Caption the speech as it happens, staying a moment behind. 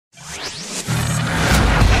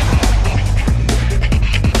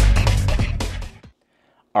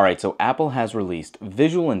All right, so Apple has released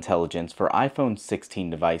visual intelligence for iPhone 16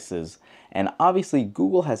 devices, and obviously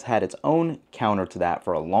Google has had its own counter to that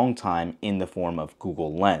for a long time in the form of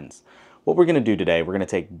Google Lens. What we're going to do today, we're going to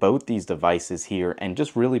take both these devices here and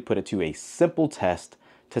just really put it to a simple test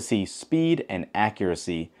to see speed and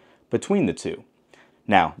accuracy between the two.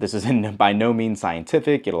 Now, this is by no means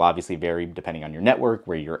scientific. It'll obviously vary depending on your network,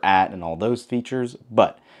 where you're at, and all those features.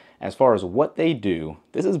 But as far as what they do,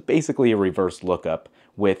 this is basically a reverse lookup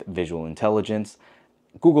with visual intelligence.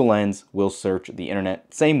 Google Lens will search the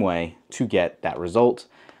internet same way to get that result.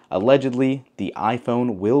 Allegedly, the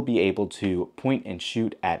iPhone will be able to point and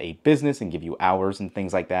shoot at a business and give you hours and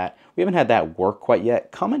things like that. We haven't had that work quite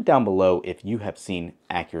yet. Comment down below if you have seen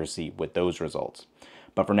accuracy with those results.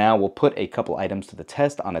 But for now, we'll put a couple items to the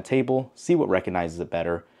test on a table, see what recognizes it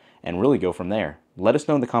better, and really go from there. Let us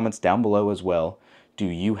know in the comments down below as well. Do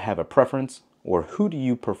you have a preference, or who do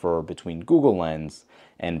you prefer between Google Lens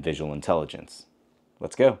and visual intelligence?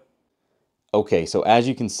 Let's go. Okay, so as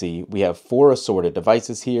you can see, we have 4 assorted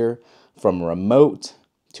devices here, from a remote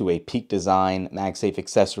to a Peak Design MagSafe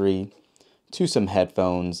accessory to some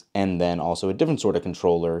headphones, and then also a different sort of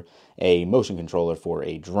controller, a motion controller for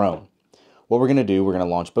a drone. What we're going to do, we're going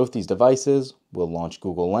to launch both these devices. We'll launch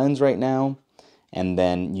Google Lens right now, and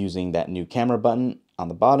then using that new camera button on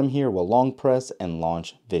the bottom here, we'll long press and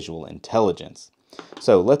launch Visual Intelligence.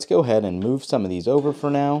 So let's go ahead and move some of these over for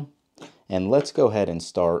now. And let's go ahead and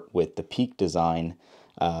start with the Peak Design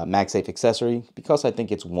MagSafe accessory, because I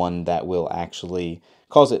think it's one that will actually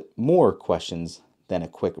cause it more questions than a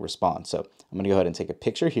quick response. So I'm going to go ahead and take a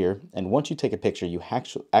picture here. And once you take a picture, you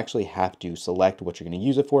actually have to select what you're going to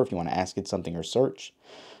use it for if you want to ask it something or search.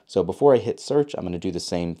 So before I hit search, I'm going to do the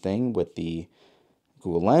same thing with the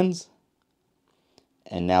Google Lens.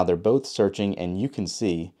 And now they're both searching, and you can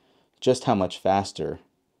see just how much faster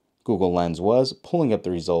Google Lens was pulling up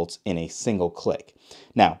the results in a single click.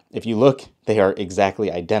 Now, if you look, they are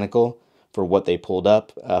exactly identical for what they pulled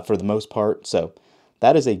up for the most part. So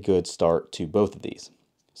that is a good start to both of these.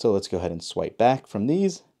 So let's go ahead and swipe back from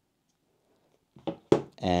these.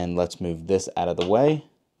 And let's move this out of the way.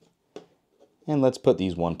 And let's put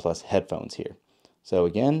these OnePlus headphones here. So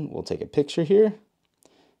again, we'll take a picture here.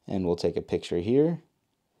 And we'll take a picture here.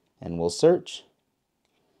 And we'll search.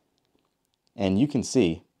 And you can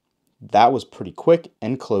see that was pretty quick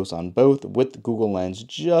and close on both, with the Google Lens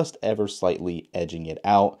just ever slightly edging it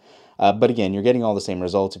out. But again, you're getting all the same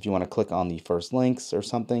results. If you want to click on the first links or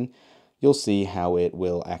something, you'll see how it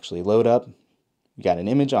will actually load up. We got an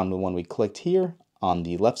image on the one we clicked here on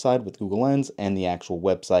the left side with Google Lens, and the actual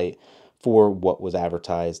website for what was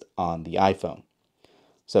advertised on the iPhone.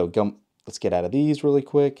 So let's get out of these really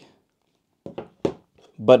quick.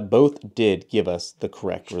 But both did give us the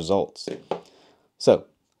correct results. So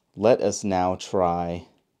let us now try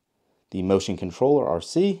the Motion Controller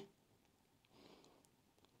RC.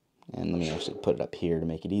 And let me actually put it up here to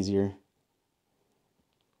make it easier.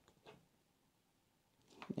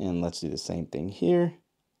 And let's do the same thing here.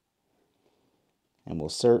 And we'll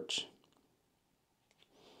search.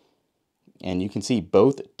 And you can see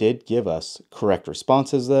both did give us correct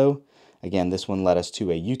responses though. Again, this one led us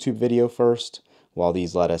to a YouTube video first, while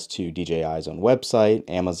these led us to DJI's own website,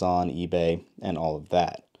 Amazon, eBay, and all of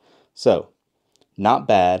that. So, not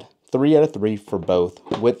bad. 3 out of 3 for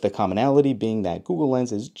both, with the commonality being that Google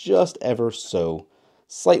Lens is just ever so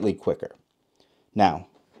slightly quicker. Now,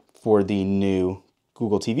 for the new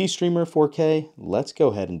Google TV Streamer 4K, let's go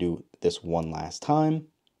ahead and do this one last time.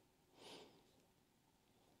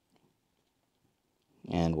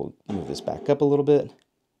 And we'll move this back up a little bit.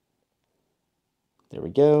 There we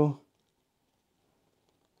go.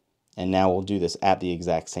 And now we'll do this at the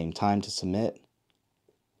exact same time to submit.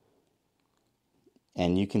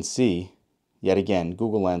 And you can see, yet again,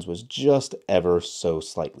 Google Lens was just ever so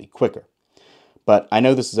slightly quicker. But I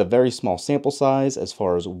know this is a very small sample size as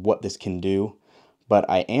far as what this can do, but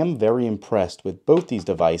I am very impressed with both these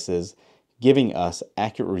devices giving us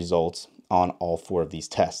accurate results on all 4 of these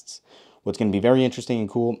tests. What's going to be very interesting and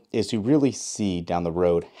cool is to really see down the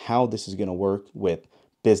road how this is going to work with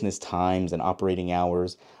business times and operating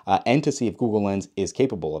hours, and to see if Google Lens is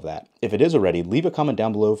capable of that. If it is already, leave a comment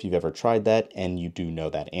down below if you've ever tried that and you do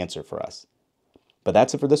know that answer for us. But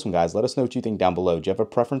that's it for this one, guys. Let us know what you think down below. Do you have a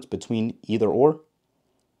preference between either or?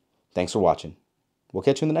 Thanks for watching. We'll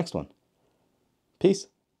catch you in the next one. Peace.